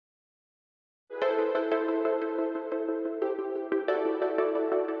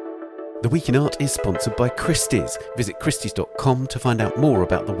The Week in Art is sponsored by Christie's. Visit christies.com to find out more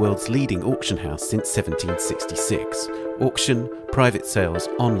about the world's leading auction house since 1766. Auction, private sales,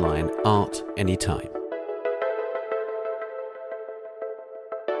 online, art, anytime.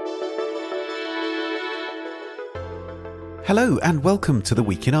 Hello and welcome to The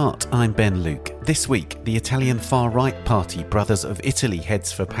Week in Art. I'm Ben Luke. This week, the Italian far-right party Brothers of Italy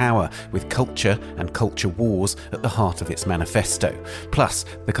heads for power, with culture and culture wars at the heart of its manifesto, plus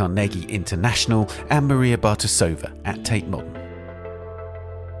the Carnegie International and Maria Bartuszová at Tate Modern.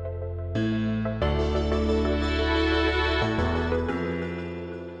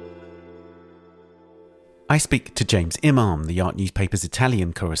 I speak to James Imam, the Art newspaper's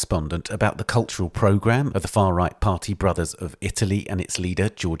Italian correspondent, about the cultural programme of the far-right party Brothers of Italy and its leader,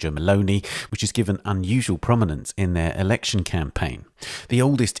 Giorgia Meloni, which is given unusual prominence in their election campaign. The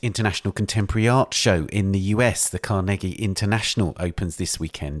oldest international contemporary art show in the US, the Carnegie International, opens this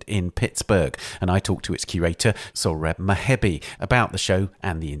weekend in Pittsburgh, and I talked to its curator, Sohrab Mahebi, about the show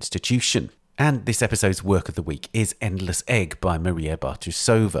and the institution. And this episode's work of the week is Endless Egg by Maria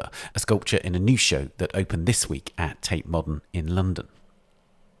Bartuszová, a sculpture in a new show that opened this week at Tate Modern in London.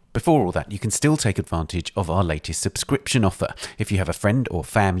 Before all that, you can still take advantage of our latest subscription offer. If you have a friend or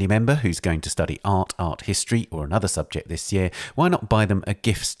family member who's going to study art history, or another subject this year, why not buy them a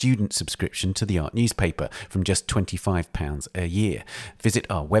gift student subscription to the Art newspaper from just £25 a year? Visit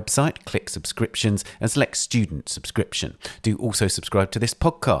our website, click subscriptions, and select student subscription. Do also subscribe to this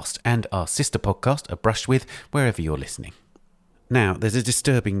podcast and our sister podcast, A Brush With, wherever you're listening. Now, there's a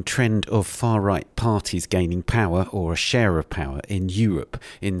disturbing trend of far-right parties gaining power, or a share of power, in Europe.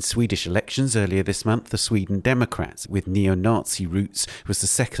 In Swedish elections earlier this month, the Sweden Democrats, with neo-Nazi roots, was the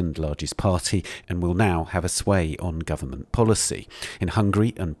second largest party and will now have a sway on government policy. In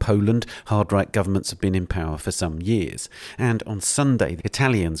Hungary and Poland, hard-right governments have been in power for some years. And on Sunday, the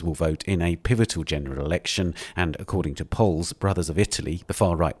Italians will vote in a pivotal general election, and according to polls, Brothers of Italy, the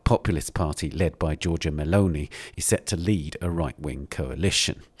far-right populist party led by Giorgia Meloni, is set to lead a right-wing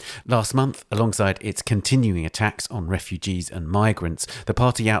coalition. Last month, alongside its continuing attacks on refugees and migrants, the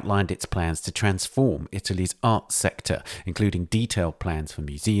party outlined its plans to transform Italy's arts sector, including detailed plans for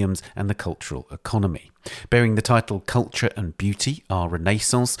museums and the cultural economy. Bearing the title Culture and Beauty, Our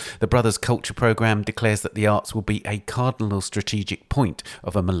Renaissance, the Brothers' Culture Programme declares that the arts will be a cardinal strategic point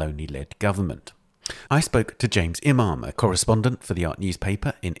of a Meloni-led government. I spoke to James Imam, a correspondent for the Art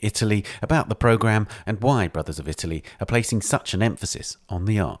newspaper in Italy, about the programme and why Brothers of Italy are placing such an emphasis on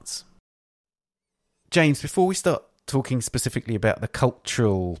the arts. James, before we start talking specifically about the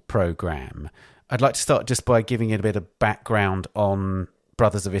cultural programme, I'd like to start just by giving it a bit of background on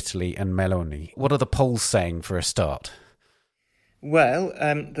Brothers of Italy and Meloni. What are the polls saying for a start? Well,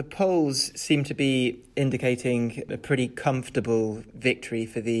 the polls seem to be indicating a pretty comfortable victory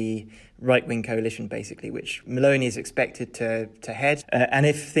for the right-wing coalition, basically, which Meloni is expected to head. And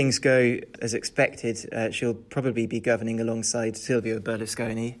if things go as expected, she'll probably be governing alongside Silvio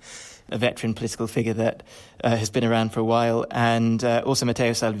Berlusconi, a veteran political figure that has been around for a while, and also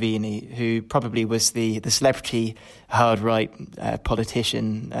Matteo Salvini, who probably was the celebrity hard-right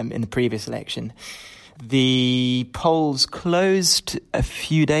politician in the previous election. The polls closed a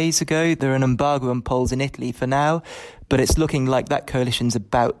few days ago. There are an embargo on polls in Italy for now, but it's looking like that coalition's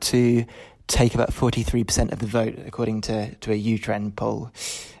about to take about 43% of the vote, according to a U-Trend poll.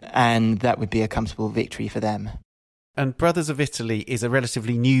 And that would be a comfortable victory for them. And Brothers of Italy is a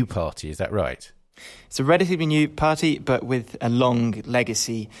relatively new party, is that right? It's a relatively new party, but with a long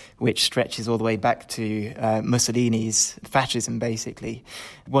legacy which stretches all the way back to Mussolini's fascism, basically.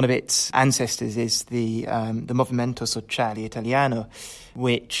 One of its ancestors is the Movimento Sociale Italiano,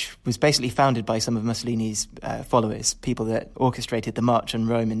 which was basically founded by some of Mussolini's followers, people that orchestrated the March on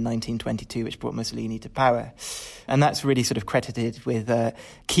Rome in 1922, which brought Mussolini to power. And that's really sort of credited with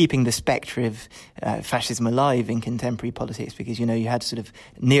keeping the spectre of fascism alive in contemporary politics, because, you know, you had sort of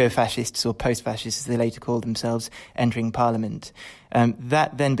neo-fascists or post-fascists, as they later called themselves, entering parliament.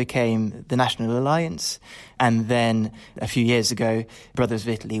 That then became the National Alliance, and then a few years ago, Brothers of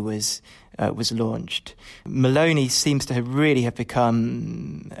Italy was launched. Meloni seems to have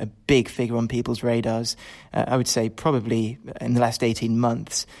become a big figure on people's radars, I would say probably in the last 18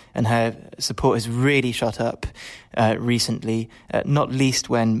 months, and her support has really shot up recently, not least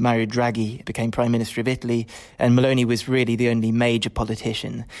when Mario Draghi became Prime Minister of Italy, and Meloni was really the only major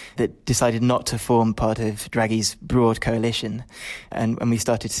politician that decided not to form part of Draghi's broad coalition, and we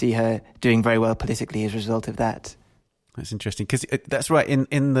started to see her doing very well politically as a result of that. That's interesting, because that's right.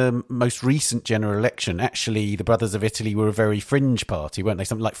 In the most recent general election, actually, the Brothers of Italy were a very fringe party, weren't they?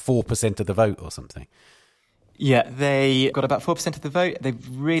 Something like 4% of the vote or something. Yeah, they got about 4% of the vote. They've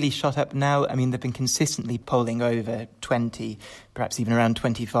really shot up now. I mean, they've been consistently polling over 20, perhaps even around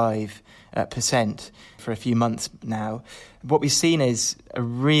 25% for a few months now. What we've seen is a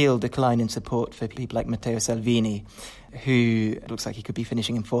real decline in support for people like Matteo Salvini, who looks like he could be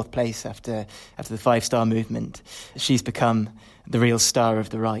finishing in fourth place after the Five-Star Movement. She's become the real star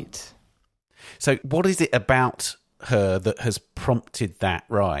of the right. So what is it about her that has prompted that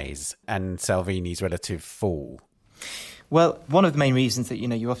rise and Salvini's relative fall? Well, one of the main reasons that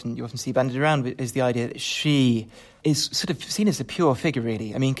you often see banded around is the idea that she is sort of seen as a pure figure,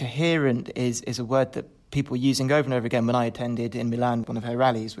 really. I mean, coherent is a word that people were using over and over again when I attended in Milan one of her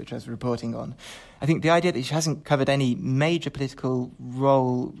rallies, which I was reporting on. I think the idea that she hasn't covered any major political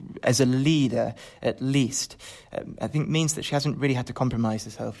role as a leader, at least, I think means that she hasn't really had to compromise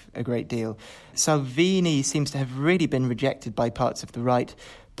herself a great deal. Salvini seems to have really been rejected by parts of the right,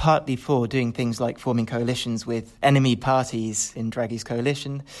 partly for doing things like forming coalitions with enemy parties in Draghi's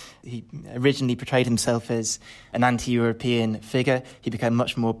coalition. He originally portrayed himself as an anti-European figure. He became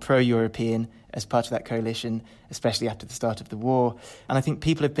much more pro-European as part of that coalition, especially after the start of the war. And I think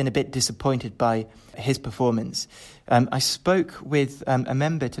people have been a bit disappointed by his performance. I spoke with a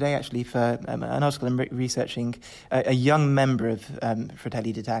member today, actually, for an article I'm researching, a young member of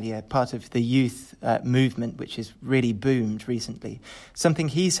Fratelli d'Italia, part of the youth movement, which has really boomed recently. Something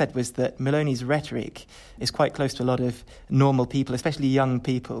he said was that Meloni's rhetoric is quite close to a lot of normal people, especially young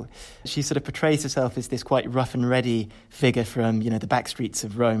people. She sort of portrays herself as this quite rough and ready figure from, the back streets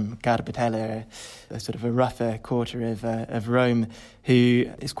of Rome, Garbatella, a sort of a rougher quarter of Rome, who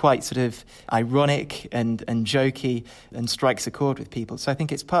is quite sort of ironic and jokey and strikes a chord with people. So I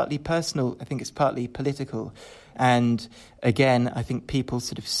think it's partly personal, I think it's partly political. And again, I think people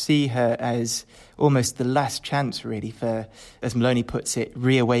sort of see her as almost the last chance, really, for, as Meloni puts it,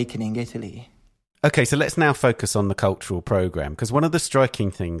 reawakening Italy. Okay, so let's now focus on the cultural programme, because one of the striking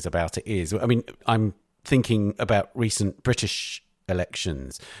things about it is, I mean, I'm thinking about recent British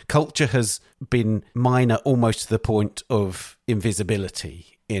elections. Culture has been minor almost to the point of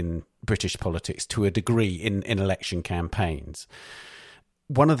invisibility in British politics to a degree in election campaigns.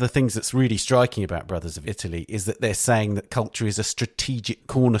 One of the things that's really striking about Brothers of Italy is that they're saying that culture is a strategic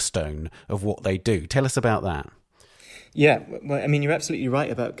cornerstone of what they do. Tell us about that. Yeah, well, I mean, you're absolutely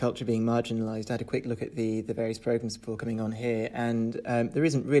right about culture being marginalised. I had a quick look at the various programmes before coming on here, and there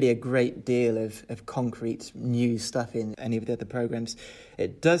isn't really a great deal of concrete new stuff in any of the other programmes.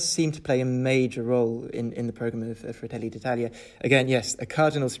 It does seem to play a major role in the programme of Fratelli d'Italia. Again, yes, a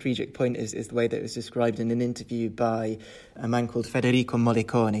cardinal strategic point is the way that it was described in an interview by a man called Federico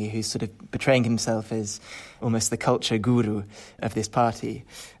Morricone, who's sort of portraying himself as almost the culture guru of this party.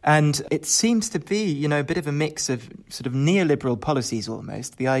 And it seems to be, a bit of a mix of sort of neoliberal policies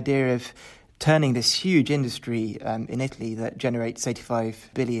almost, the idea of turning this huge industry in Italy that generates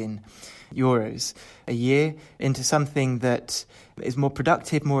 85 billion euros a year into something that is more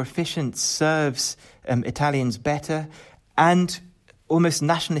productive, more efficient, serves Italians better, and almost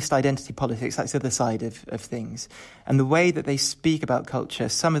nationalist identity politics, that's the other side of things. And the way that they speak about culture,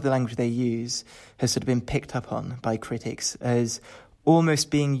 some of the language they use has sort of been picked up on by critics as almost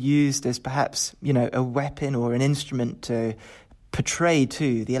being used as perhaps, a weapon or an instrument to portray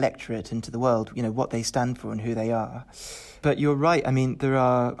to the electorate and to the world, what they stand for and who they are. But you're right, I mean, there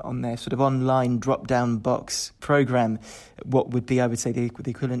are on their sort of online drop-down box programme what would be, I would say, the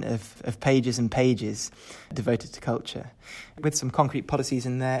equivalent of pages and pages devoted to culture, with some concrete policies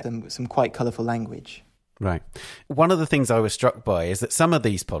in there, some quite colourful language. Right. One of the things I was struck by is that some of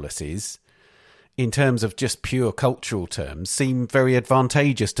these policies, in terms of just pure cultural terms, seem very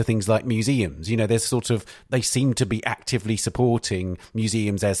advantageous to things like museums. They seem to be actively supporting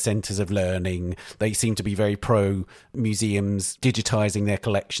museums as centres of learning. They seem to be very pro museums digitising their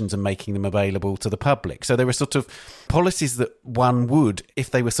collections and making them available to the public. So there are sort of policies that one would,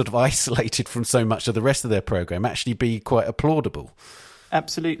 if they were sort of isolated from so much of the rest of their programme, actually be quite applaudable.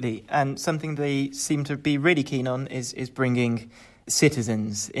 Absolutely. And something they seem to be really keen on is bringing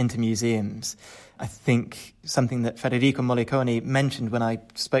citizens into museums. I think something that Federico Morricone mentioned when I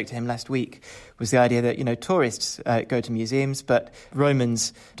spoke to him last week was the idea that, tourists go to museums, but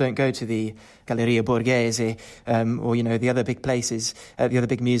Romans don't go to the Galleria Borghese or, the other big places, the other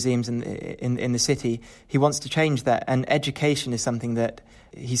big museums in the city. He wants to change that, and education is something that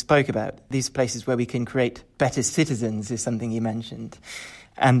he spoke about. These places where we can create better citizens is something he mentioned.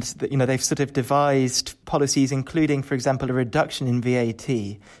 And they've sort of devised policies including, for example, a reduction in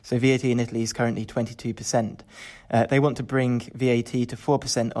VAT. So VAT in Italy is currently 22%. They want to bring VAT to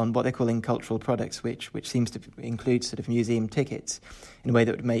 4% on what they're calling cultural products, which seems to include sort of museum tickets in a way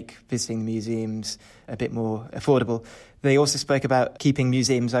that would make visiting museums a bit more affordable. They also spoke about keeping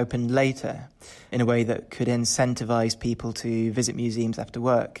museums open later in a way that could incentivise people to visit museums after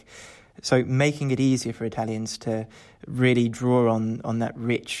work. So making it easier for Italians to really draw on that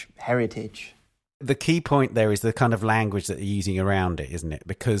rich heritage. The key point there is the kind of language that they're using around it, isn't it?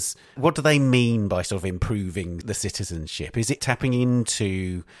 Because what do they mean by sort of improving the citizenship? Is it tapping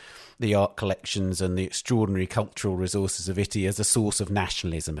into the art collections and the extraordinary cultural resources of Italy as a source of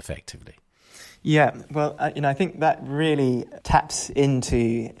nationalism, effectively? Yeah, well, I think that really taps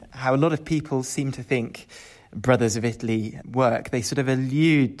into how a lot of people seem to think Brothers of Italy work. They sort of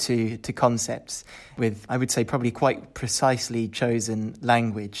allude to concepts with, I would say, probably quite precisely chosen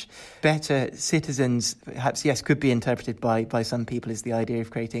language. Better citizens, perhaps, yes, could be interpreted by some people as the idea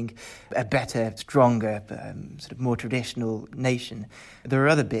of creating a better, stronger, sort of more traditional nation. There are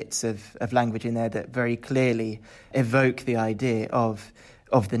other bits of language in there that very clearly evoke the idea of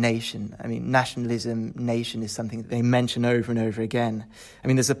the nation. I mean, nationalism, nation is something that they mention over and over again. I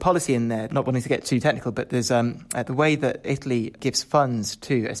mean, there's a policy in there, not wanting to get too technical, but there's the way that Italy gives funds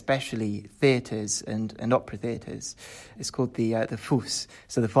to especially theatres and opera theatres. It's called the FUS,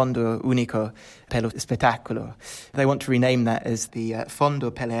 so the Fondo Unico per lo Spettacolo. They want to rename that as the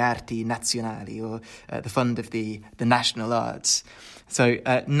Fondo per le Arti Nazionali, or the Fund of the National Arts. So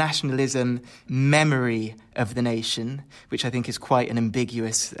nationalism, memory of the nation, which I think is quite an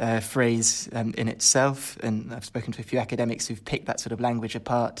ambiguous phrase in itself, and I've spoken to a few academics who've picked that sort of language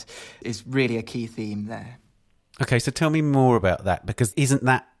apart, is really a key theme there. Okay, so tell me more about that, because isn't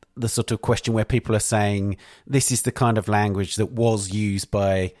that the sort of question where people are saying this is the kind of language that was used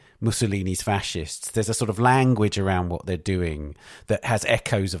by Mussolini's fascists? There's a sort of language around what they're doing that has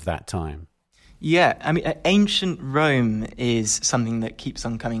echoes of that time. Yeah, I mean, ancient Rome is something that keeps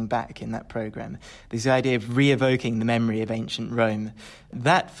on coming back in that programme. There's the idea of re-evoking the memory of ancient Rome.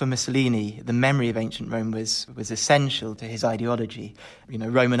 That, for Mussolini, the memory of ancient Rome was essential to his ideology.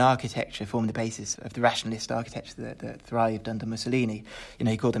 Roman architecture formed the basis of the rationalist architecture that thrived under Mussolini.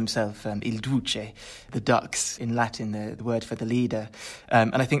 He called himself Il Duce, the Dux, in Latin, the word for the leader.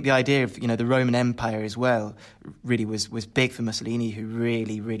 And I think the idea of, the Roman Empire as well really was big for Mussolini, who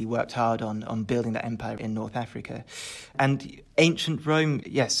really, really worked hard on building that empire in North Africa. And ancient Rome,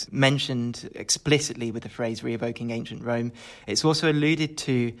 yes, mentioned explicitly with the phrase re-evoking ancient Rome. It's also alluded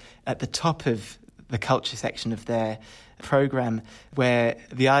to at the top of the culture section of their programme, where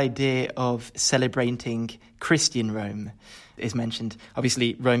the idea of celebrating Christian Rome is mentioned.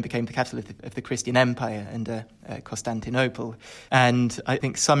 Obviously, Rome became the capital of the Christian Empire under Constantinople. And I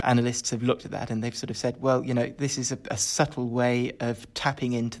think some analysts have looked at that and they've sort of said, well, this is a subtle way of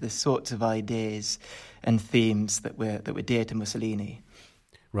tapping into the sorts of ideas and themes that were dear to Mussolini.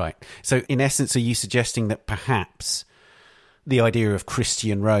 Right. So in essence, are you suggesting that perhaps the idea of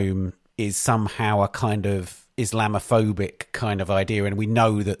Christian Rome is somehow a kind of Islamophobic kind of idea, and we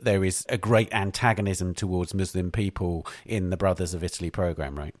know that there is a great antagonism towards Muslim people in the Brothers of Italy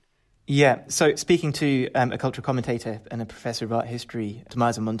programme, right? Yeah, so speaking to a cultural commentator and a professor of art history,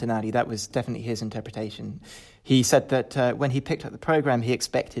 Tommaso Montanari, that was definitely his interpretation. He said that when he picked up the programme, he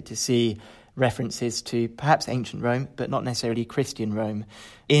expected to see references to perhaps ancient Rome, but not necessarily Christian Rome.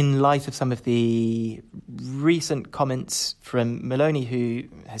 In light of some of the recent comments from Meloni, who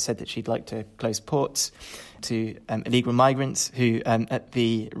has said that she'd like to close ports to illegal migrants, who at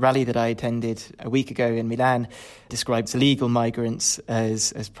the rally that I attended a week ago in Milan describes illegal migrants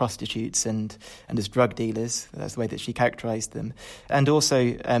as prostitutes and as drug dealers. That's the way that she characterised them. And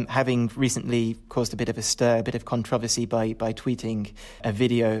also having recently caused a bit of a stir, a bit of controversy by tweeting a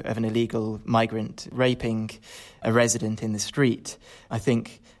video of an illegal migrant raping a resident in the street. I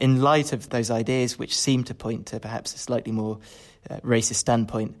think in light of those ideas, which seem to point to perhaps a slightly more racist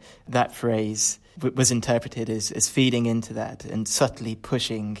standpoint, that phrase was interpreted as feeding into that and subtly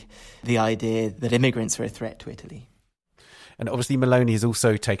pushing the idea that immigrants are a threat to Italy. And obviously Meloni has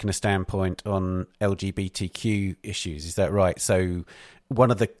also taken a standpoint on LGBTQ issues, is that right? So one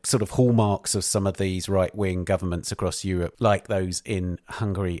of the sort of hallmarks of some of these right-wing governments across Europe, like those in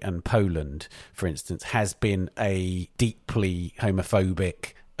Hungary and Poland, for instance, has been a deeply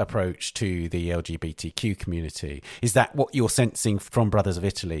homophobic approach to the LGBTQ community. Is that what you're sensing from Brothers of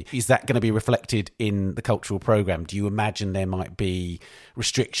Italy? Is that going to be reflected in the cultural programme? Do you imagine there might be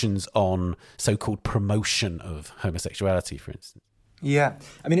restrictions on so-called promotion of homosexuality, for instance? Yeah,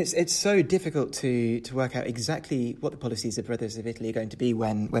 I mean, it's so difficult to work out exactly what the policies of Brothers of Italy are going to be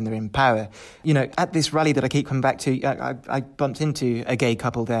when they're in power. You know, at this rally that I keep coming back to, I bumped into a gay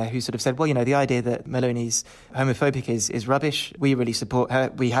couple there who sort of said, well, you know, the idea that Meloni's homophobic is rubbish. We really support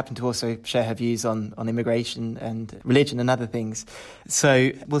her. We happen to also share her views on immigration and religion and other things. So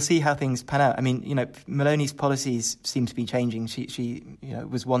we'll see how things pan out. I mean, you know, Meloni's policies seem to be changing. She you know,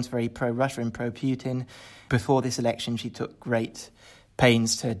 was once very pro-Russia and pro-Putin. Before this election, she took great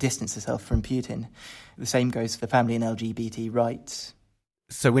pains to distance herself from Putin. The same goes for the family and LGBT rights.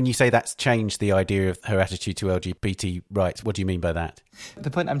 So when you say that's changed the idea of her attitude to LGBT rights, what do you mean by that?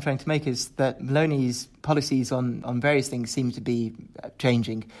 The point I'm trying to make is that Meloni's policies on various things seem to be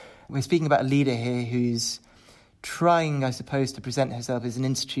changing. We're speaking about a leader here who's trying, I suppose, to present herself as an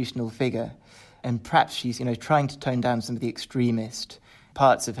institutional figure, and perhaps she's, you know, trying to tone down some of the extremist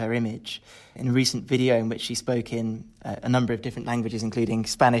parts of her image. In a recent video in which she spoke in a number of different languages, including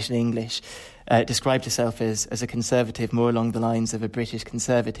Spanish and English, described herself as a conservative, more along the lines of a British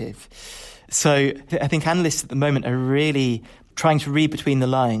conservative. So I think analysts at the moment are really trying to read between the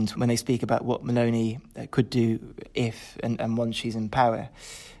lines when they speak about what Meloni could do if and once she's in power.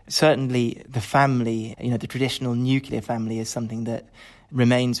 Certainly the family, you know, the traditional nuclear family is something that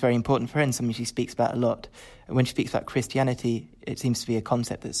remains very important for her and something she speaks about a lot. When she speaks about Christianity, it seems to be a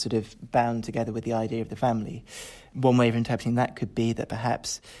concept that's sort of bound together with the idea of the family. One way of interpreting that could be that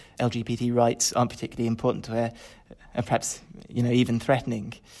perhaps LGBT rights aren't particularly important to her, and perhaps, you know, even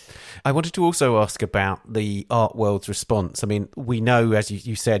threatening. I wanted to also ask about the art world's response. I mean, we know, as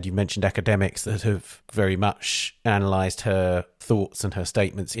you said, you mentioned academics that have very much analysed her thoughts and her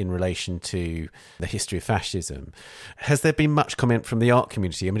statements in relation to the history of fascism. Has there been much comment from the art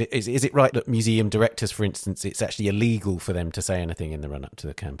community? I mean, is it right that museum directors, for instance, it's actually illegal for them to say anything in the run-up to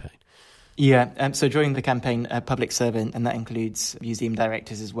the campaign? Yeah, so during the campaign, a public servant, and that includes museum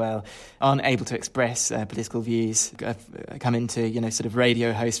directors as well, aren't able to express political views, come into, you know, sort of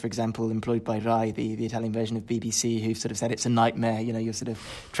radio hosts, for example, employed by RAI, the Italian version of BBC, who've sort of said it's a nightmare, you know, you're sort of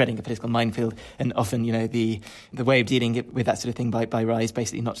treading a political minefield, and often, you know, the way of dealing with that sort of thing by RAI is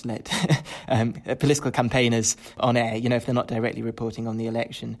basically not to let political campaigners on air, you know, if they're not directly reporting on the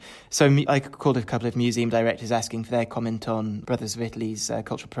election. So I called a couple of museum directors asking for their comment on Brothers of Italy's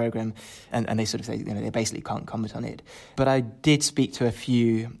cultural programme, and they sort of say, you know, they basically can't comment on it. But I did speak to a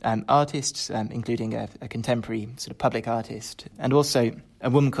few artists, including a contemporary sort of public artist, and also a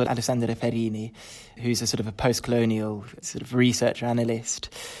woman called Alessandra Ferrini, who's a sort of a post-colonial sort of researcher, analyst,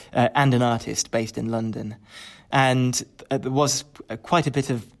 and an artist based in London. And there was quite a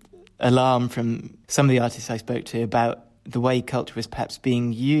bit of alarm from some of the artists I spoke to about the way culture was perhaps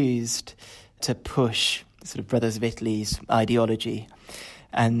being used to push sort of Brothers of Italy's ideology.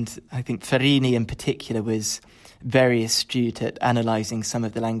 And I think Ferrini in particular was very astute at analysing some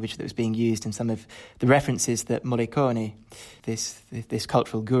of the language that was being used and some of the references that Morricone, this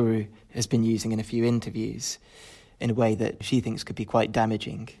cultural guru, has been using in a few interviews in a way that she thinks could be quite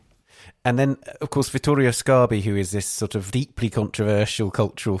damaging. And then, of course, Vittorio Sgarbi, who is this sort of deeply controversial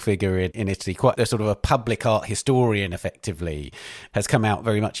cultural figure in Italy, quite a sort of a public art historian, effectively, has come out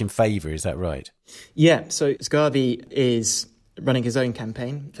very much in favour. Is that right? Yeah, so Sgarbi is running his own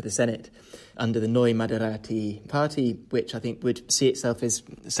campaign for the Senate under the Noi Moderati party, which I think would see itself as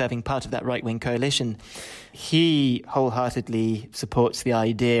serving part of that right-wing coalition. He wholeheartedly supports the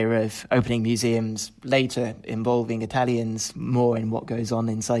idea of opening museums later, involving Italians more in what goes on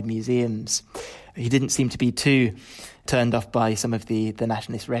inside museums. He didn't seem to be too turned off by some of the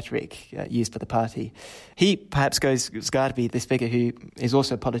nationalist rhetoric used by the party. He perhaps goes, Sgarbi, this figure who is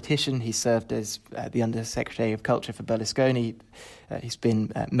also a politician. He served as the Undersecretary of Culture for Berlusconi. He's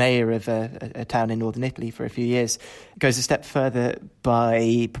been mayor of a town in northern Italy for a few years. Goes a step further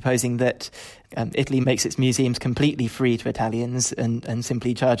by proposing that Italy makes its museums completely free to Italians and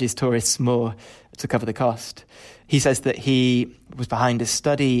simply charges tourists more to cover the cost. He says that he was behind a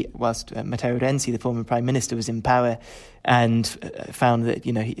study whilst Matteo Renzi, the former Prime Minister, was in power, and found that,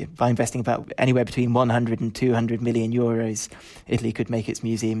 you know, by investing about anywhere between 100 and 200 million euros, Italy could make its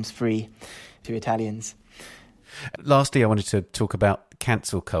museums free to Italians. Lastly, I wanted to talk about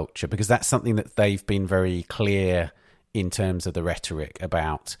cancel culture, because that's something that they've been very clear in terms of the rhetoric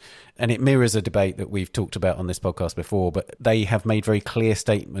about, and it mirrors a debate that we've talked about on this podcast before, but they have made very clear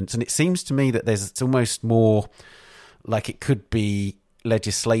statements, and it seems to me that it's almost more like it could be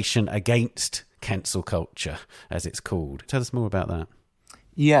legislation against cancel culture, as it's called. Tell us more about that.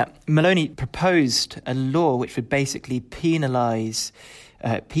 Yeah, Meloni proposed a law which would basically penalise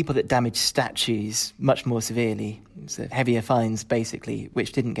people that damage statues much more severely, so heavier fines basically,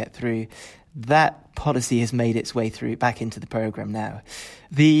 which didn't get through. That policy has made its way through back into the programme now.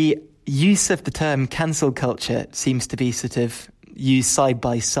 The use of the term cancel culture seems to be sort of used side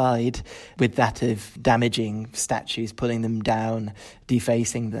by side with that of damaging statues, pulling them down,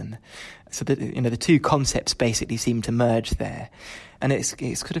 defacing them. So that, the two concepts basically seem to merge there. And it's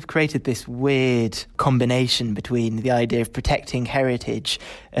kind of created this weird combination between the idea of protecting heritage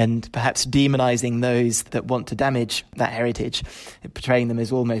and perhaps demonising those that want to damage that heritage, portraying them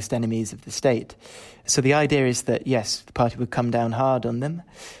as almost enemies of the state. So the idea is that, yes, the party would come down hard on them.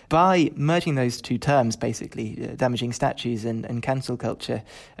 By merging those two terms, basically, damaging statues and cancel culture,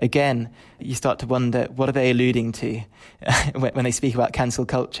 again, you start to wonder, what are they alluding to when they speak about cancel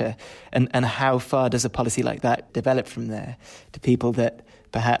culture? And how far does a policy like that develop from there to people that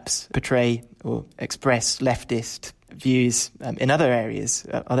perhaps portray or express leftist views in other areas?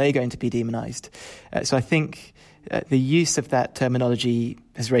 Are they going to be demonised? So I think the use of that terminology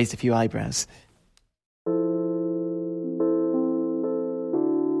has raised a few eyebrows.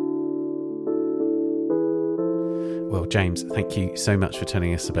 Well, James, thank you so much for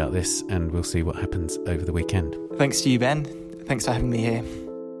telling us about this, and we'll see what happens over the weekend. Thanks to you, Ben. Thanks for having me here.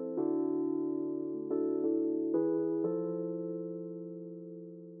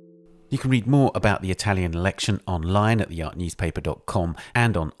 You can read more about the Italian election online at theartnewspaper.com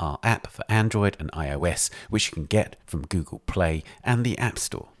and on our app for Android and iOS, which you can get from Google Play and the App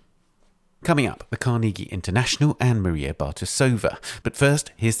Store. Coming up, the Carnegie International and Maria Bartuszová. But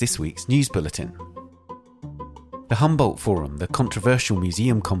first, here's this week's news bulletin. The Humboldt Forum, the controversial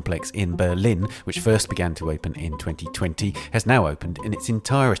museum complex in Berlin, which first began to open in 2020, has now opened in its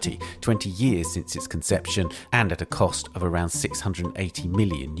entirety, 20 years since its conception, and at a cost of around €680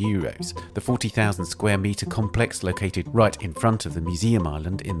 million. The 40,000 square metre complex, located right in front of the museum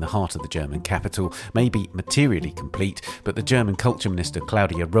island in the heart of the German capital, may be materially complete, but the German Culture Minister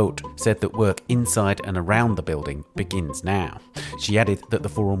Claudia Roth said that work inside and around the building begins now. She added that the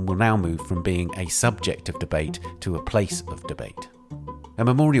forum will now move from being a subject of debate to a place of debate. A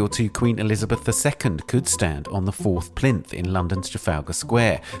memorial to Queen Elizabeth II could stand on the 4th plinth in London's Trafalgar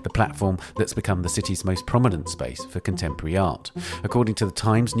Square, the platform that's become the city's most prominent space for contemporary art. According to the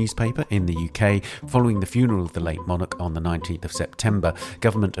Times newspaper in the UK, following the funeral of the late monarch on the 19th of September,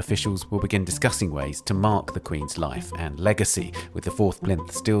 government officials will begin discussing ways to mark the Queen's life and legacy, with the 4th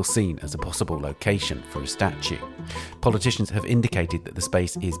plinth still seen as a possible location for a statue. Politicians have indicated that the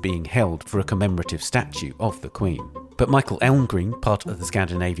space is being held for a commemorative statue of the Queen. But Michael Elmgreen, part of the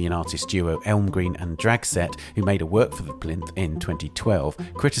Scandinavian artist duo Elmgreen and Dragset, who made a work for the plinth in 2012,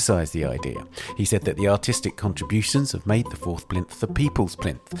 criticised the idea. He said that the artistic contributions have made the 4th plinth the people's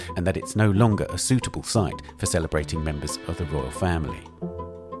plinth, and that it's no longer a suitable site for celebrating members of the royal family.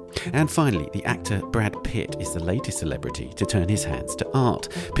 And finally, the actor Brad Pitt is the latest celebrity to turn his hands to art.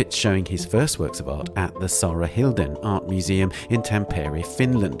 Pitt's showing his first works of art at the Sara Hilden Art Museum in Tampere,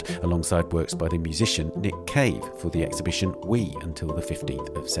 Finland, alongside works by the musician Nick Cave for the exhibition We until the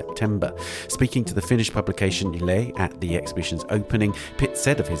 15th of September. Speaking to the Finnish publication Yle at the exhibition's opening, Pitt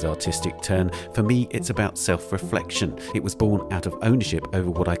said of his artistic turn, "For me, it's about self-reflection. It was born out of ownership over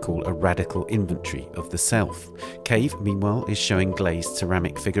what I call a radical inventory of the self." Cave, meanwhile, is showing glazed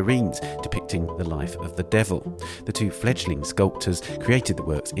ceramic figurines depicting the life of the devil. The two fledgling sculptors created the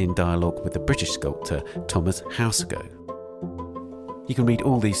works in dialogue with the British sculptor Thomas Houseago. You can read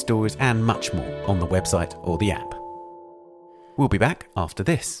all these stories and much more on the website or the app. We'll be back after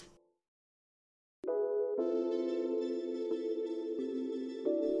this.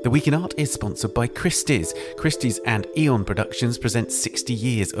 The Week in Art is sponsored by Christie's. Christie's and Eon Productions present 60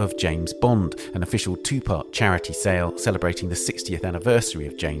 Years of James Bond, an official 2-part charity sale celebrating the 60th anniversary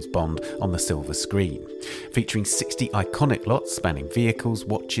of James Bond on the silver screen. Featuring 60 iconic lots spanning vehicles,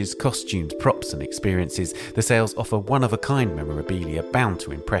 watches, costumes, props and experiences, the sales offer one-of-a-kind memorabilia bound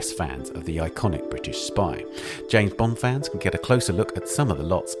to impress fans of the iconic British spy. James Bond fans can get a closer look at some of the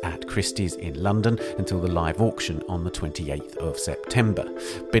lots at Christie's in London until the live auction on the 28th of September.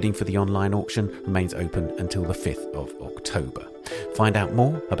 Bidding for the online auction remains open until the 5th of October. Find out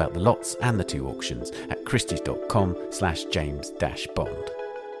more about the lots and the two auctions at christies.com/James-Bond.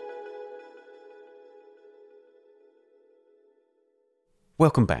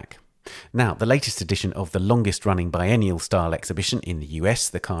 Welcome back. Now, the latest edition of the longest-running biennial-style exhibition in the US,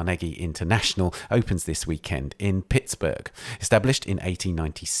 the Carnegie International, opens this weekend in Pittsburgh. Established in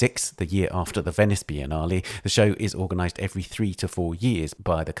 1896, the year after the Venice Biennale, the show is organised every 3 to 4 years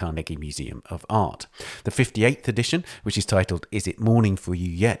by the Carnegie Museum of Art. The 58th edition, which is titled Is It Morning for You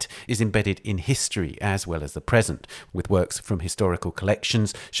Yet?, is embedded in history as well as the present, with works from historical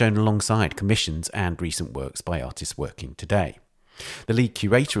collections shown alongside commissions and recent works by artists working today. The lead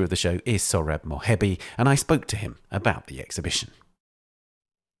curator of the show is Sohrab Mohebi, and I spoke to him about the exhibition.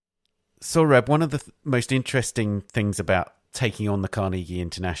 Sohrab, one of the most interesting things about taking on the Carnegie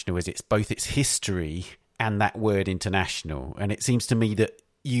International is both its history and that word international. And it seems to me that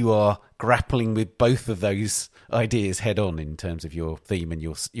you are grappling with both of those ideas head on in terms of your theme and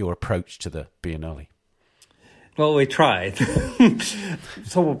your approach to the Biennale. Well, we tried.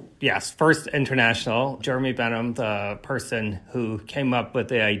 So, yes, first international. Jeremy Benham, the person who came up with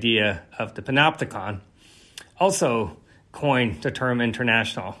the idea of the panopticon, also coined the term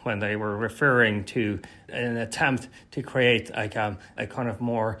international when they were referring to an attempt to create a kind of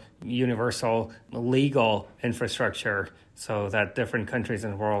more universal legal infrastructure so that different countries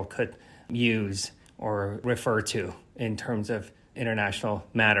in the world could use or refer to in terms of international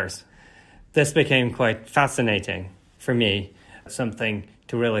matters. This became quite fascinating for me, something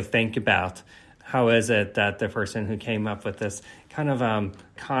to really think about. How is it that the person who came up with this kind of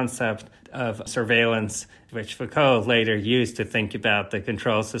concept of surveillance, which Foucault later used to think about the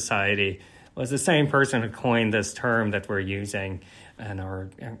control society, was the same person who coined this term that we're using and our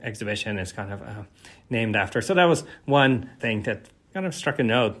exhibition is kind of named after. So that was one thing that kind of struck a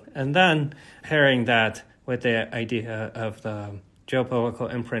note. And then pairing that with the idea of the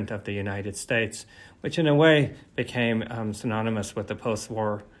geopolitical imprint of the United States, which in a way became synonymous with the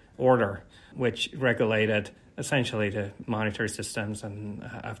post-war order, which regulated essentially the monetary systems. And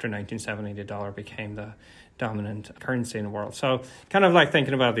after 1970, the dollar became the dominant currency in the world. So kind of like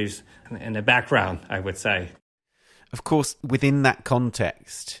thinking about these in the background, I would say. Of course, within that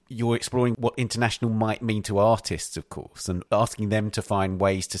context, you're exploring what international might mean to artists, of course, and asking them to find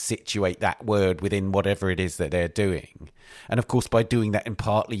ways to situate that word within whatever it is that they're doing. And of course, by doing that, and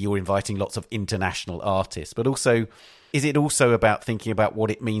partly you're inviting lots of international artists, but also, is it also about thinking about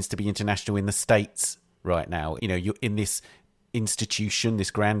what it means to be international in the States right now? You know, you're in this institution, this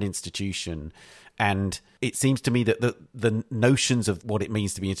grand institution, and it seems to me that the notions of what it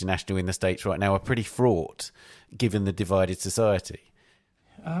means to be international in the States right now are pretty fraught, given the divided society.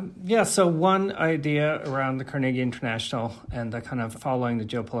 So one idea around the Carnegie International and the kind of following the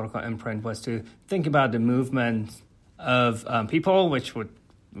geopolitical imprint was to think about the movement of people, which would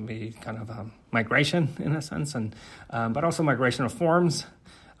be kind of migration in a sense, and but also migration of forms,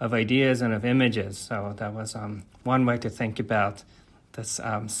 of ideas, and of images. So that was one way to think about this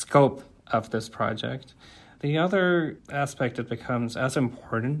scope of this project. The other aspect that becomes as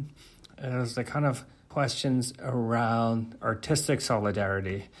important is the kind of questions around artistic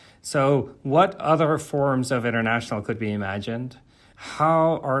solidarity. So what other forms of international could be imagined?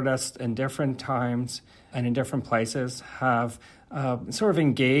 How artists in different times and in different places have sort of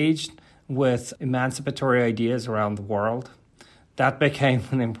engaged with emancipatory ideas around the world. That became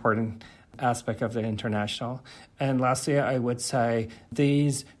an important aspect of the international. And lastly, I would say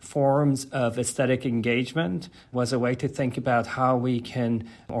these forms of aesthetic engagement was a way to think about how we can,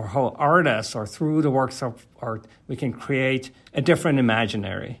 or how artists, or through the works of art, we can create a different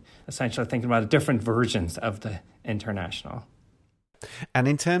imaginary, essentially thinking about different versions of the international. And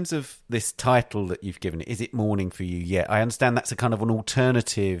in terms of this title that you've given it, Is It Morning for You Yet? I understand that's a kind of an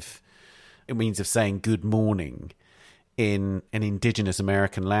alternative means of saying good morning in an indigenous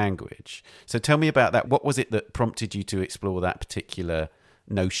American language. So tell me about that. What was it that prompted you to explore that particular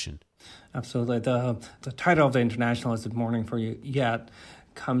notion? Absolutely. The title of the International, Is It Morning for You Yet,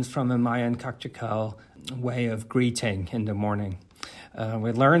 comes from a Mayan Kaqchikel way of greeting in the morning.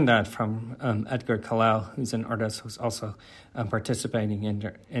 We learned that from Edgar Kalel, who's an artist who's also participating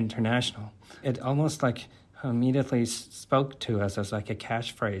in International. It almost like immediately spoke to us as like a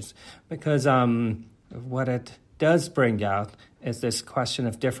catchphrase, because what it does bring out is this question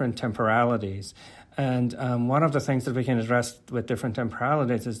of different temporalities. And one of the things that we can address with different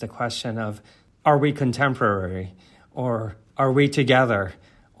temporalities is the question of, are we contemporary? Or are we together?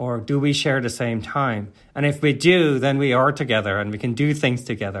 Or do we share the same time? And if we do, then we are together and we can do things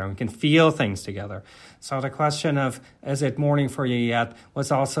together and we can feel things together. So the question of, is it morning for you yet,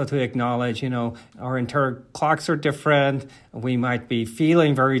 was also to acknowledge, our internal clocks are different. We might be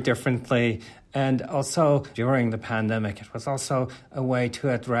feeling very differently. And also during the pandemic, it was also a way to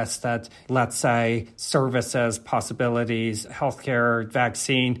address that, let's say, services, possibilities, healthcare,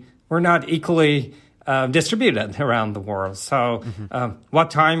 vaccine we're not equally distributed around the world. So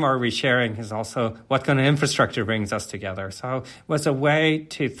what time are we sharing is also what kind of infrastructure brings us together. So it was a way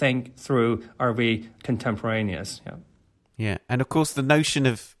to think through, are we contemporaneous? Yeah. Yeah, and of course the notion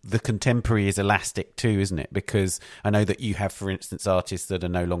of the contemporary is elastic too, isn't it? Because I know that you have, for instance, artists that are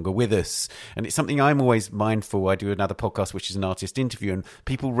no longer with us. And it's something I'm always mindful. I do another podcast, which is an artist interview, and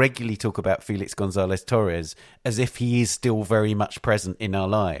people regularly talk about Felix González Torres as if he is still very much present in our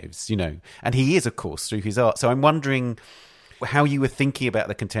lives, you know. And he is, of course, through his art. So I'm wondering how you were thinking about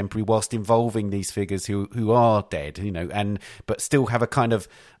the contemporary whilst involving these figures who are dead, you know, but still have a kind of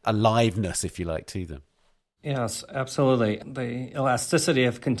aliveness, if you like, to them. Yes, absolutely. The elasticity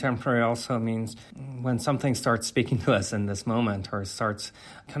of contemporary also means when something starts speaking to us in this moment, or starts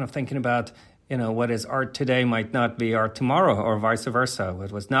kind of thinking about, you know, what is art today might not be art tomorrow, or vice versa.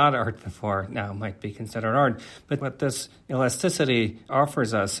 What was not art before now might be considered art. But what this elasticity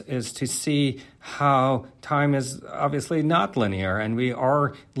offers us is to see how time is obviously not linear, and we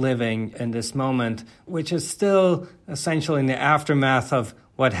are living in this moment, which is still essentially in the aftermath of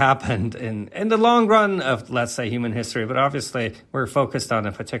what happened in the long run of, let's say, human history, but obviously we're focused on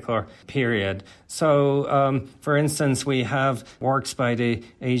a particular period. So, for instance, we have works by the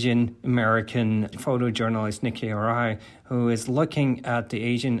Asian American photojournalist Nikki Arai, who is looking at the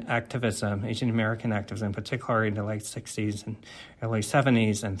Asian American activism, particularly in the late 60s and early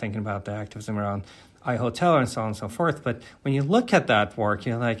 70s, and thinking about the activism around iHotel and so on and so forth. But when you look at that work,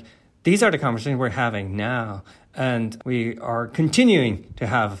 you're like, these are the conversations we're having now. And we are continuing to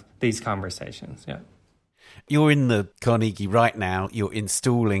have these conversations. Yeah. You're in the Carnegie right now. You're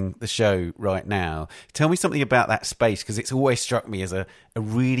installing the show right now. Tell me something about that space, because it's always struck me as a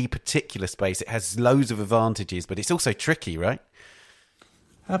really particular space. It has loads of advantages, but it's also tricky, right?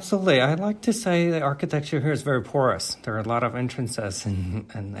 Absolutely. I like to say the architecture here is very porous. There are a lot of entrances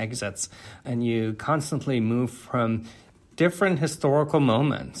and exits, and you constantly move from different historical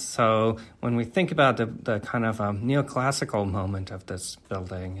moments. So when we think about the kind of neoclassical moment of this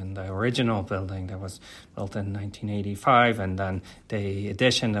building, and the original building that was built in 1985, and then the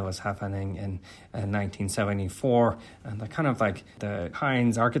addition that was happening in 1974, and the kind of like the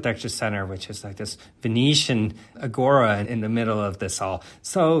Heinz Architecture Center, which is like this Venetian agora in the middle of this all.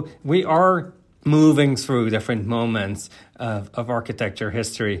 So we are moving through different moments of architecture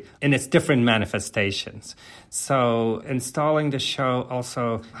history in its different manifestations. So installing the show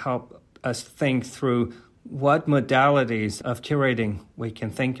also helped us think through what modalities of curating we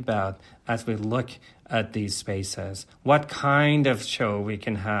can think about as we look at these spaces, what kind of show we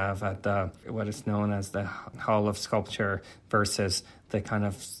can have at what is known as the Hall of Sculpture versus the kind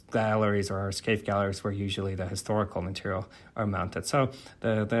of galleries or escape galleries where usually the historical material are mounted. So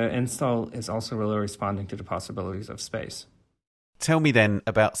the install is also really responding to the possibilities of space. Tell me then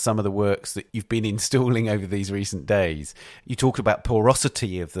about some of the works that you've been installing over these recent days. You talked about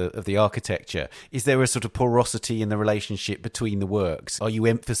porosity of the architecture. Is there a sort of porosity in the relationship between the works? Are you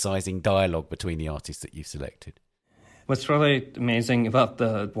emphasising dialogue between the artists that you've selected? What's really amazing about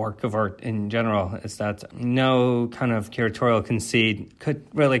the work of art in general is that no kind of curatorial conceit could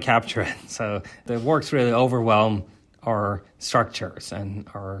really capture it. So the works really overwhelm our structures and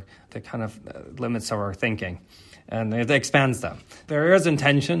the kind of limits of our thinking. And it expands them. There is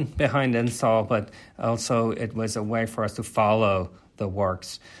intention behind install, but also it was a way for us to follow the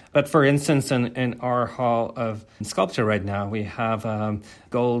works. But for instance, in our Hall of Sculpture right now, we have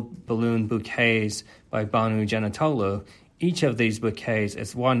gold balloon bouquets by Banu Genitolu. Each of these bouquets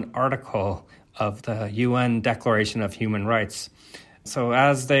is one article of the UN Declaration of Human Rights. So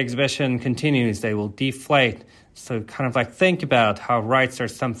as the exhibition continues, they will deflate. So kind of like think about how rights are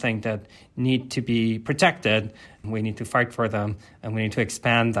something that need to be protected. We need to fight for them, and we need to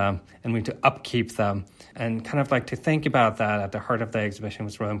expand them, and we need to upkeep them. And kind of like to think about that at the heart of the exhibition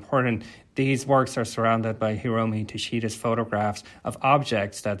was really important. These works are surrounded by Hiromi Toshida's photographs of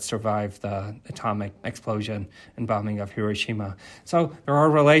objects that survived the atomic explosion and bombing of Hiroshima. So there are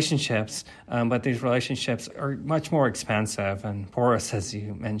relationships, but these relationships are much more expansive and porous, as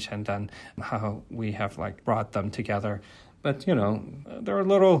you mentioned, and how we have like brought them together. But, you know, there are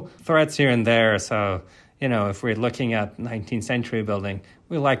little threads here and there. So, you know, if we're looking at 19th century building,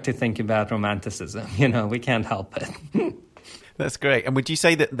 we like to think about romanticism. You know, we can't help it. That's great. And would you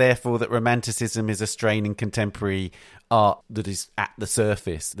say that, therefore, that romanticism is a strain in contemporary art that is at the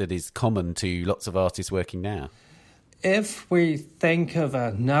surface, that is common to lots of artists working now? If we think of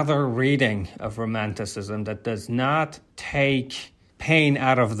another reading of romanticism that does not take pain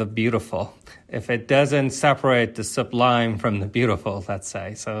out of the beautiful, if it doesn't separate the sublime from the beautiful, let's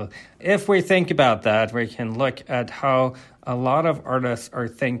say. So if we think about that, we can look at how a lot of artists are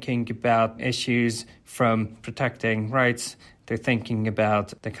thinking about issues from protecting rights. They're thinking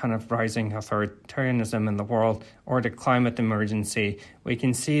about the kind of rising authoritarianism in the world or the climate emergency. We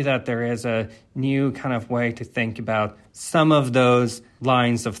can see that there is a new kind of way to think about some of those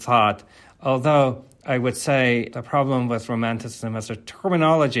lines of thought. Although I would say the problem with Romanticism as a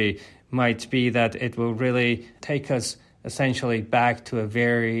terminology might be that it will really take us essentially back to a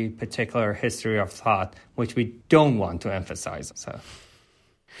very particular history of thought, which we don't want to emphasize. So,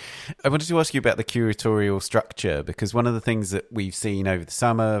 I wanted to ask you about the curatorial structure, because one of the things that we've seen over the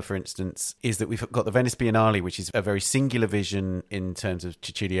summer, for instance, is that we've got the Venice Biennale, which is a very singular vision in terms of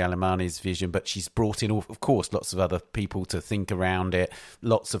Cecilia Alemani's vision, but she's brought in, of course, lots of other people to think around it,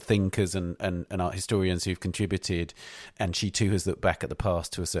 lots of thinkers and art historians who've contributed, and she too has looked back at the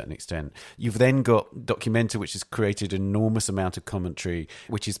past to a certain extent. You've then got Documenta, which has created an enormous amount of commentary,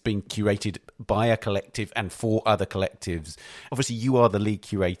 which is being curated by a collective and for other collectives. Obviously, you are the lead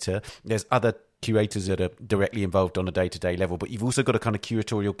curator. There's other curators that are directly involved on a day-to-day level, but you've also got a kind of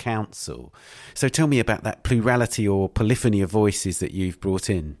curatorial council. So tell me about that plurality or polyphony of voices that you've brought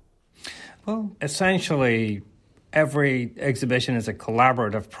in. Well, essentially, every exhibition is a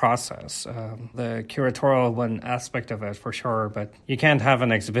collaborative process. The curatorial one aspect of it, for sure, but you can't have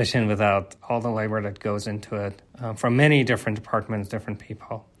an exhibition without all the labor that goes into it from many different departments, different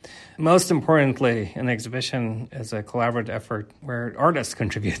people. Most importantly, an exhibition is a collaborative effort where artists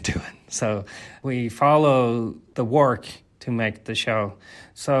contribute to it. So we follow the work to make the show.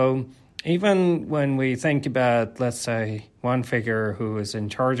 So even when we think about, let's say, one figure who is in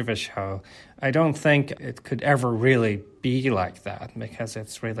charge of a show, I don't think it could ever really be like that, because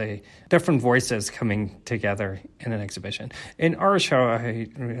it's really different voices coming together in an exhibition. In our show, I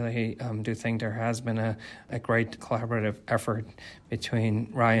really do think there has been a great collaborative effort between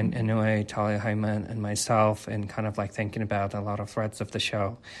Ryan Inoue, Talia Hyman, and myself in kind of like thinking about a lot of threads of the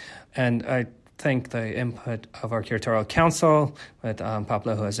show. And I think the input of our curatorial council with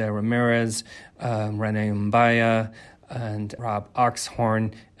Pablo Jose Ramirez, Rene Mbaya, and Rob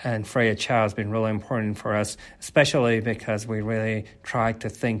Oxhorn and Freya Chow has been really important for us, especially because we really tried to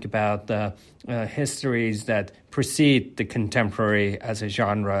think about the histories that precede the contemporary as a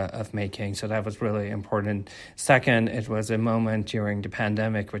genre of making. So that was really important. Second, it was a moment during the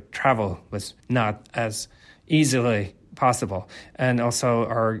pandemic where travel was not as easily possible. And also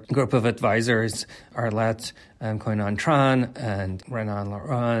our group of advisors, Arlette Koinan Tran and Renan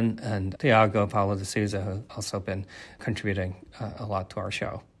Laurent and Thiago Paulo de Souza, who have also been contributing a lot to our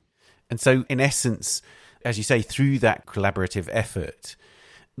show. And so, in essence, as you say, through that collaborative effort,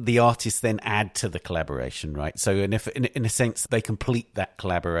 the artists then add to the collaboration, right? So in a sense, they complete that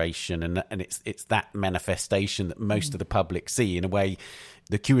collaboration, and it's that manifestation that most of the public see. In a way,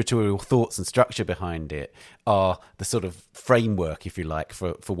 the curatorial thoughts and structure behind it are the sort of framework, if you like,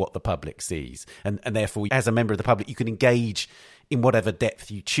 for what the public sees. And therefore, as a member of the public, you can engage in whatever depth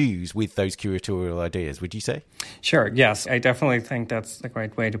you choose with those curatorial ideas, would you say? Sure, yes. I definitely think that's the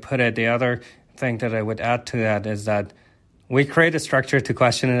right way to put it. The other thing that I would add to that is that we create a structure to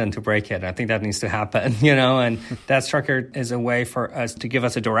question it and to break it. I think that needs to happen, and that structure is a way for us to give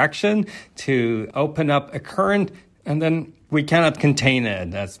us a direction, to open up a current, and then we cannot contain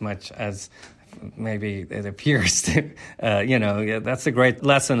it as much as maybe it appears to. That's a great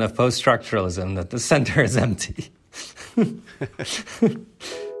lesson of post-structuralism, that the center is empty.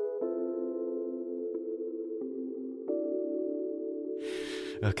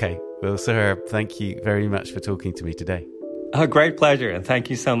 Okay. Well, Sir, thank you very much for talking to me today. A great pleasure, and thank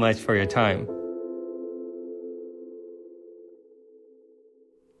you so much for your time.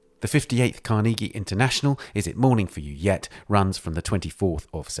 The 58th Carnegie International, Is It Morning for You Yet?, runs from the 24th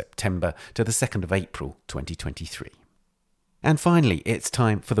of September to the 2nd of April 2023. And finally, it's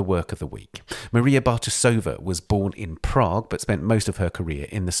time for the work of the week. Maria Bartuszová was born in Prague but spent most of her career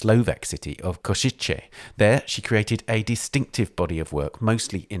in the Slovak city of Košice. There, she created a distinctive body of work,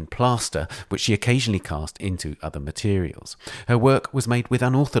 mostly in plaster, which she occasionally cast into other materials. Her work was made with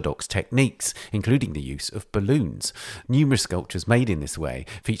unorthodox techniques, including the use of balloons. Numerous sculptures made in this way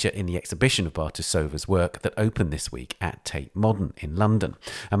feature in the exhibition of Bartuszóvá's work that opened this week at Tate Modern in London.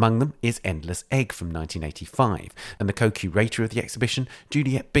 Among them is Endless Egg from 1985, and the co-curator of the exhibition,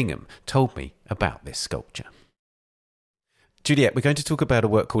 Juliet Bingham, told me about this sculpture. Juliet, we're going to talk about a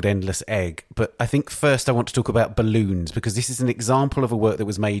work called Endless Egg, but I think first I want to talk about balloons, because this is an example of a work that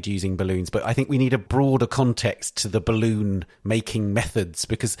was made using balloons, but I think we need a broader context to the balloon making methods,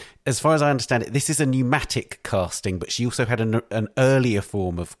 because as far as I understand it, this is a pneumatic casting, but she also had an earlier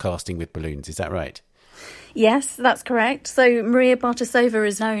form of casting with balloons. Is that right? Yes, that's correct. So Maria Bartuszová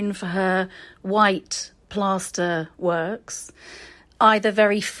is known for her white plaster works, either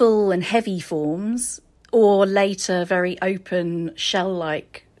very full and heavy forms, or later very open,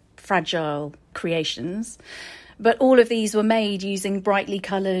 shell-like, fragile creations. But all of these were made using brightly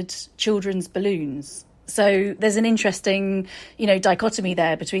coloured children's balloons. So there's an interesting, dichotomy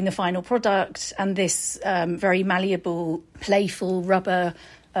there between the final product and this very malleable, playful rubber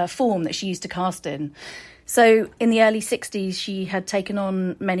form that she used to cast in. So in the early 60s, she had taken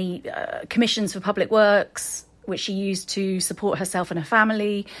on many commissions for public works, which she used to support herself and her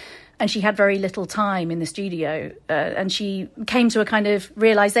family. And she had very little time in the studio. And she came to a kind of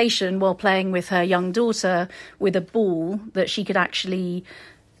realisation while playing with her young daughter with a ball that she could actually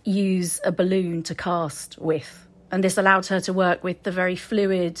use a balloon to cast with. And this allowed her to work with the very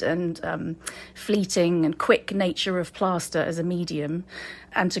fluid and fleeting and quick nature of plaster as a medium,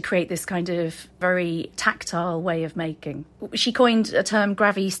 and to create this kind of very tactile way of making. She coined a term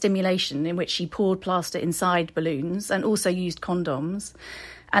gravity stimulation, in which she poured plaster inside balloons and also used condoms,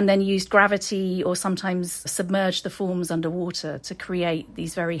 and then used gravity or sometimes submerged the forms underwater to create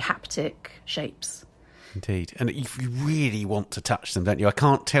these very haptic shapes. Indeed. And you really want to touch them, don't you? I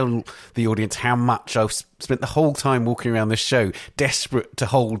can't tell the audience how much I've spent the whole time walking around this show desperate to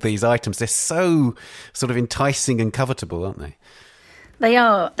hold these items. They're so sort of enticing and covetable, aren't they? They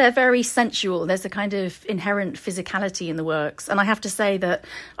are. They're very sensual. There's a kind of inherent physicality in the works. And I have to say that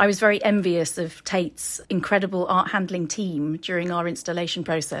I was very envious of Tate's incredible art handling team during our installation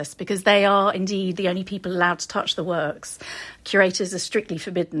process, because they are indeed the only people allowed to touch the works. Curators are strictly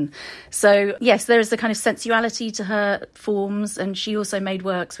forbidden. So, yes, there is a kind of sensuality to her forms. And she also made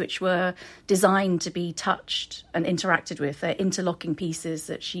works which were designed to be touched and interacted with. They're interlocking pieces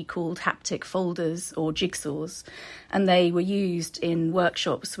that she called haptic folders or jigsaws. And they were used in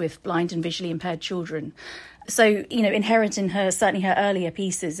workshops with blind and visually impaired children. So, inherent in her, certainly her earlier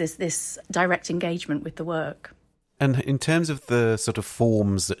pieces, is this direct engagement with the work. And in terms of the sort of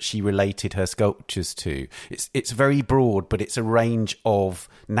forms that she related her sculptures to, it's very broad, but it's a range of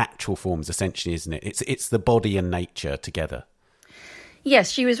natural forms, essentially, isn't it? It's the body and nature together.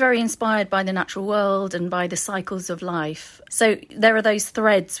 Yes, she was very inspired by the natural world and by the cycles of life. So there are those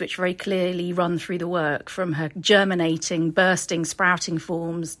threads which very clearly run through the work, from her germinating, bursting, sprouting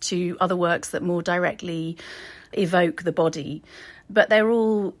forms to other works that more directly evoke the body. But they're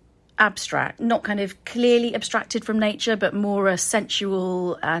all abstract, not kind of clearly abstracted from nature, but more a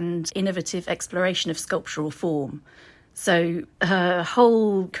sensual and innovative exploration of sculptural form. So her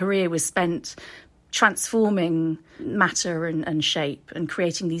whole career was spent transforming matter and shape and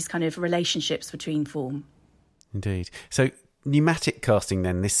creating these kind of relationships between form. Indeed. So pneumatic casting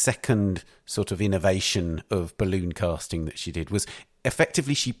then, this second sort of innovation of balloon casting that she did, was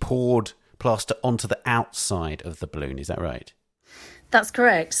effectively she poured plaster onto the outside of the balloon. Is that right? That's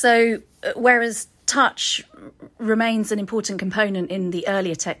correct. So whereas touch remains an important component in the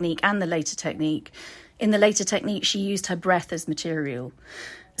earlier technique and the later technique, in the later technique she used her breath as material.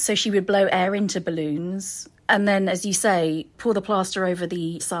 So she would blow air into balloons and then, as you say, pour the plaster over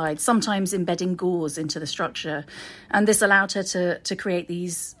the side, sometimes embedding gauze into the structure. And this allowed her to create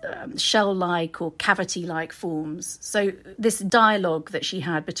these shell-like or cavity-like forms. So this dialogue that she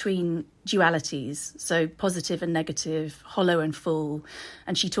had between dualities, so positive and negative, hollow and full,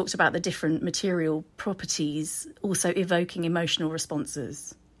 and she talked about the different material properties, also evoking emotional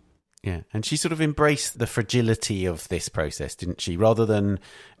responses. Yeah, and she sort of embraced the fragility of this process, didn't she? Rather than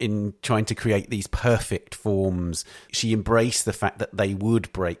in trying to create these perfect forms, she embraced the fact that they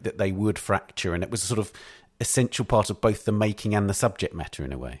would break, that they would fracture, and it was a sort of essential part of both the making and the subject matter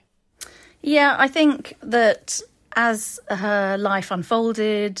in a way. Yeah, I think that as her life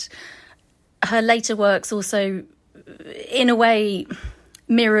unfolded, her later works also, in a way,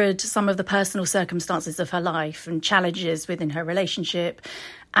 mirrored some of the personal circumstances of her life and challenges within her relationship,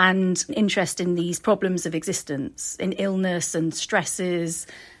 and interest in these problems of existence, in illness and stresses,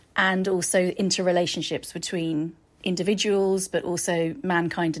 and also interrelationships between individuals, but also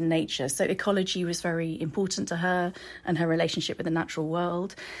mankind and nature. So ecology was very important to her and her relationship with the natural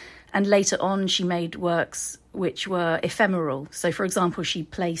world. And later on, she made works which were ephemeral. So, for example, she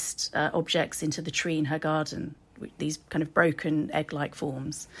placed objects into the tree in her garden, these kind of broken egg-like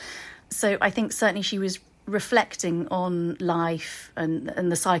forms. So I think certainly she was reflecting on life and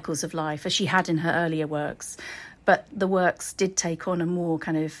the cycles of life, as she had in her earlier works, but the works did take on a more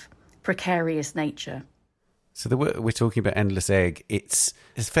kind of precarious nature. So the work we're talking about, Endless Egg, it's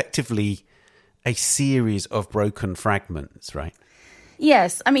effectively a series of broken fragments, right?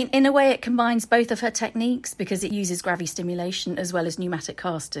 Yes, I mean, in a way it combines both of her techniques because it uses gravity stimulation as well as pneumatic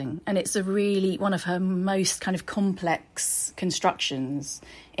casting. And it's a really one of her most kind of complex constructions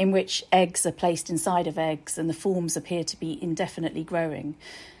in which eggs are placed inside of eggs and the forms appear to be indefinitely growing.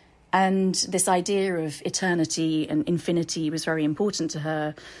 And this idea of eternity and infinity was very important to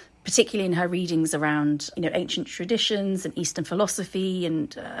her, particularly in her readings around, ancient traditions and Eastern philosophy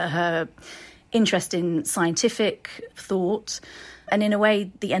and her interest in scientific thought. And in a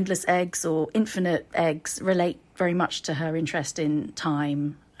way, the endless eggs or infinite eggs relate very much to her interest in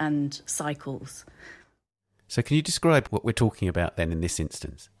time and cycles. So can you describe what we're talking about then in this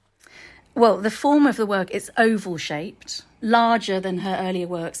instance? Well, the form of the work is oval-shaped, larger than her earlier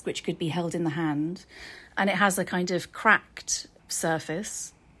works, which could be held in the hand. And it has a kind of cracked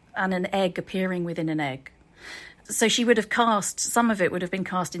surface and an egg appearing within an egg. So she would have some of it would have been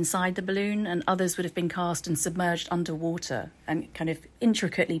cast inside the balloon and others would have been cast and submerged underwater and kind of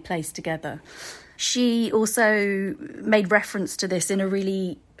intricately placed together. She also made reference to this in a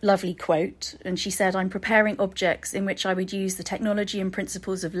really lovely quote, and she said, "I'm preparing objects in which I would use the technology and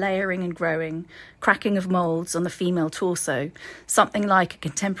principles of layering and growing, cracking of moulds on the female torso, something like a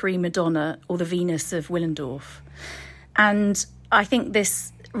contemporary Madonna or the Venus of Willendorf." And I think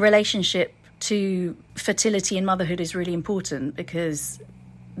this relationship to fertility and motherhood is really important because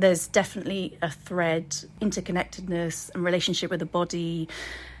there's definitely a thread, interconnectedness and relationship with the body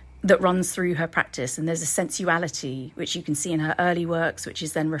that runs through her practice. And there's a sensuality which you can see in her early works, which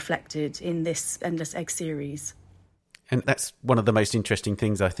is then reflected in this Endless Egg series. And that's one of the most interesting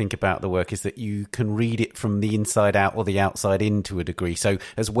things I think about the work is that you can read it from the inside out or the outside in to a degree. So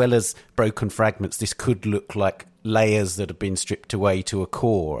as well as broken fragments, this could look like layers that have been stripped away to a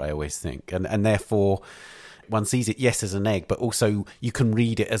core, I always think. And therefore, one sees it, yes, as an egg, but also you can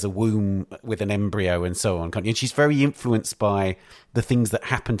read it as a womb with an embryo and so on, can't you? And she's very influenced by the things that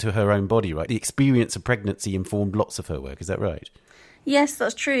happen to her own body, right? The experience of pregnancy informed lots of her work, is that right? Yes,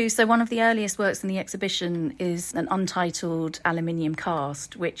 that's true. So one of the earliest works in the exhibition is an untitled aluminium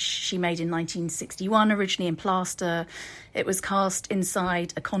cast, which she made in 1961, originally in plaster. It was cast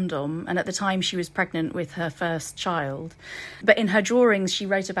inside a condom, and at the time she was pregnant with her first child. But in her drawings, she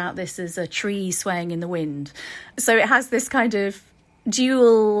wrote about this as a tree swaying in the wind. So it has this kind of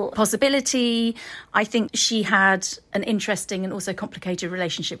dual possibility. I think she had an interesting and also complicated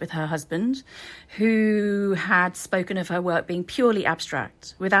relationship with her husband, who had spoken of her work being purely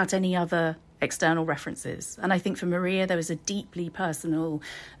abstract, without any other external references. And I think for Maria, there was a deeply personal,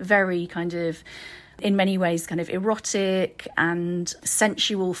 very kind of, in many ways, kind of erotic and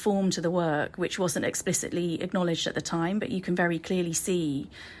sensual form to the work, which wasn't explicitly acknowledged at the time, but you can very clearly see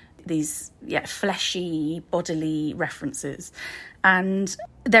these fleshy, bodily references. And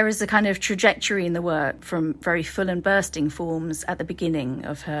there is a kind of trajectory in the work from very full and bursting forms at the beginning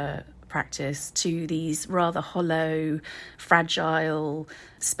of her practice to these rather hollow, fragile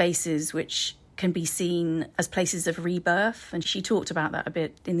spaces which can be seen as places of rebirth. And she talked about that a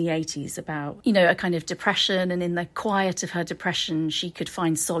bit in the 80s, about, a kind of depression. And in the quiet of her depression, she could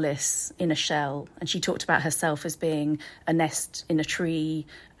find solace in a shell. And she talked about herself as being a nest in a tree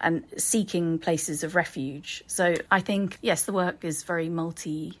and seeking places of refuge. So I think, yes, the work is very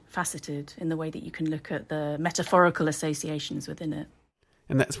multifaceted in the way that you can look at the metaphorical associations within it.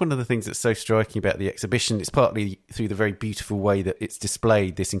 And that's one of the things that's so striking about the exhibition. It's partly through the very beautiful way that it's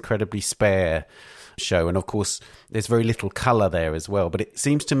displayed, this incredibly spare show. And of course, there's very little colour there as well. But it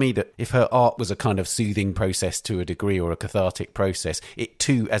seems to me that if her art was a kind of soothing process to a degree, or a cathartic process, it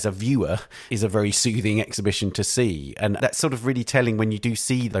too, as a viewer, is a very soothing exhibition to see. And that's sort of really telling when you do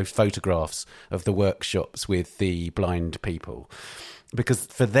see those photographs of the workshops with the blind people. Because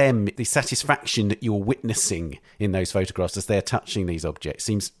for them, the satisfaction that you're witnessing in those photographs as they're touching these objects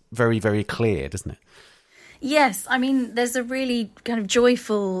seems very, very clear, doesn't it? Yes, I mean, there's a really kind of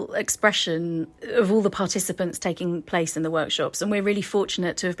joyful expression of all the participants taking place in the workshops. And we're really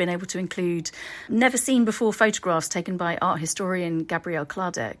fortunate to have been able to include never-seen-before photographs taken by art historian Gabriel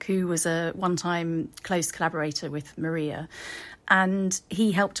Kladek, who was a one-time close collaborator with Maria. And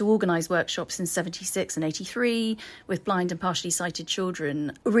he helped to organise workshops in 76 and 83 with blind and partially sighted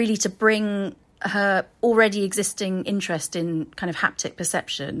children, really to bring her already existing interest in kind of haptic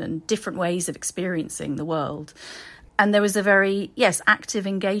perception and different ways of experiencing the world And there was a very, active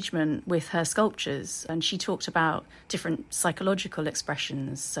engagement with her sculptures. And she talked about different psychological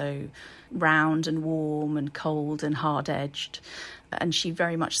expressions, so round and warm and cold and hard-edged. And she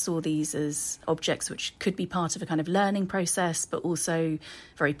very much saw these as objects which could be part of a kind of learning process, but also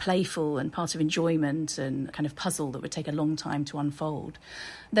very playful and part of enjoyment and a kind of puzzle that would take a long time to unfold.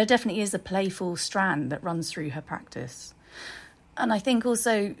 There definitely is a playful strand that runs through her practice. And I think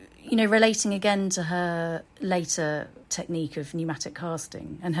also, relating again to her later technique of pneumatic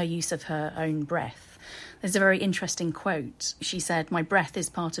casting and her use of her own breath, there's a very interesting quote. She said, "My breath is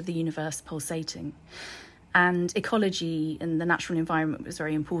part of the universe pulsating." And ecology and the natural environment was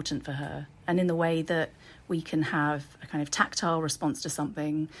very important for her. And in the way that we can have a kind of tactile response to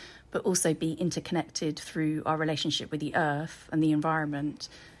something, but also be interconnected through our relationship with the earth and the environment,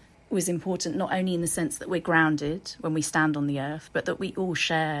 was important, not only in the sense that we're grounded when we stand on the earth, but that we all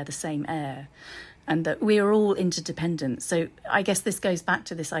share the same air and that we are all interdependent. So I guess this goes back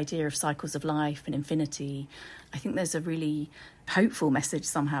to this idea of cycles of life and infinity. I think there's a really hopeful message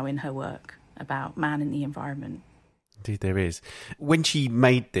somehow in her work about man and the environment. Indeed there is. When she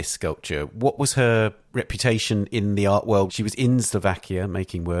made this sculpture, what was her reputation in the art world? She was in Slovakia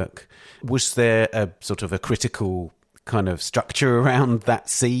making work. Was there a sort of a critical kind of structure around that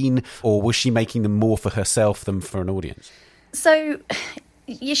scene, or was she making them more for herself than for an audience? So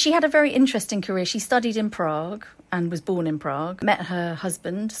she had a very interesting career. She studied in Prague and was born in Prague, met her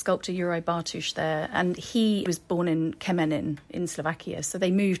husband, sculptor Juraj Bartusz, there, and he was born in Kamenin in Slovakia. So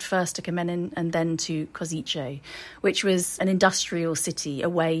they moved first to Kamenin and then to Košice, which was an industrial city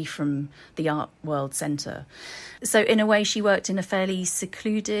away from the art world centre. So in a way, she worked in a fairly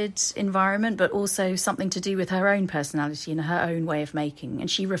secluded environment, but also something to do with her own personality and her own way of making.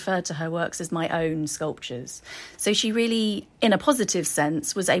 And she referred to her works as my own sculptures. So she really, in a positive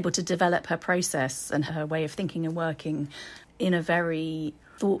sense, was able to develop her process and her way of thinking and working in a very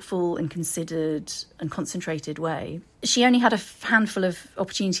thoughtful and considered and concentrated way. She only had a handful of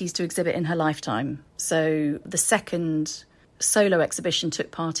opportunities to exhibit in her lifetime. So the second solo exhibition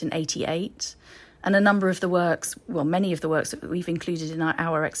took part in 1988. And a number of the works, many of the works that we've included in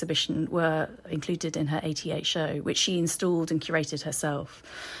our exhibition were included in her 1988 show, which she installed and curated herself.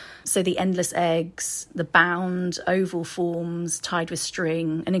 So the endless eggs, the bound oval forms tied with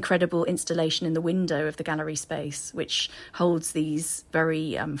string, an incredible installation in the window of the gallery space, which holds these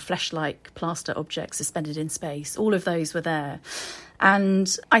very flesh-like plaster objects suspended in space. All of those were there.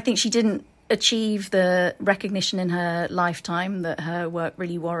 And I think she didn't achieve the recognition in her lifetime that her work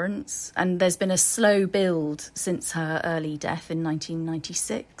really warrants. And there's been a slow build since her early death in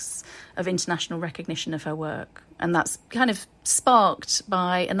 1996 of international recognition of her work. And that's kind of sparked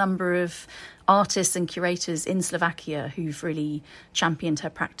by a number of artists and curators in Slovakia who've really championed her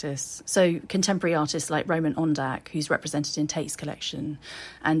practice. So contemporary artists like Roman Ondak, who's represented in Tate's collection,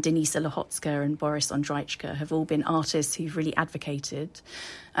 and Denisa Lohotska and Boris Ondrejčka have all been artists who've really advocated.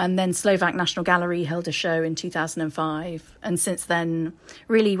 And then Slovak National Gallery held a show in 2005. And since then,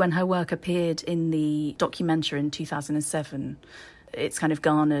 really when her work appeared in the Documenta in 2007, it's kind of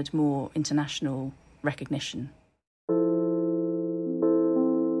garnered more international recognition.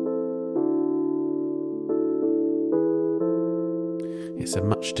 It's a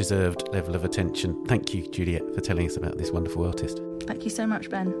much-deserved level of attention. Thank you, Juliet, for telling us about this wonderful artist. Thank you so much,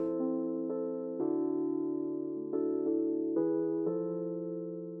 Ben.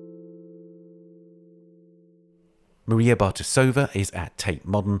 Maria Bartuszová is at Tate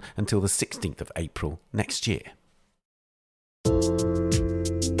Modern until the 16th of April next year.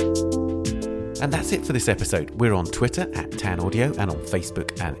 And that's it for this episode. We're on Twitter at Tan Audio and on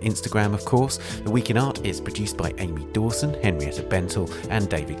Facebook and Instagram, of course. The Week in Art is produced by Amy Dawson, Henrietta Bentel and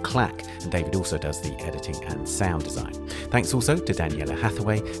David Clack. And David also does the editing and sound design. Thanks also to Daniela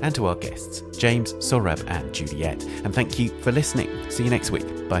Hathaway and to our guests, James, Sorab and Juliet. And thank you for listening. See you next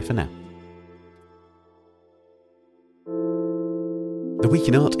week. Bye for now. The Week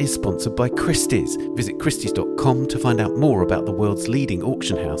in Art is sponsored by Christie's. Visit christies.com to find out more about the world's leading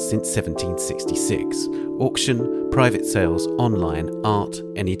auction house since 1766. Auction, private sales, online, art,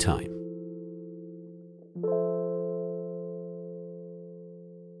 anytime.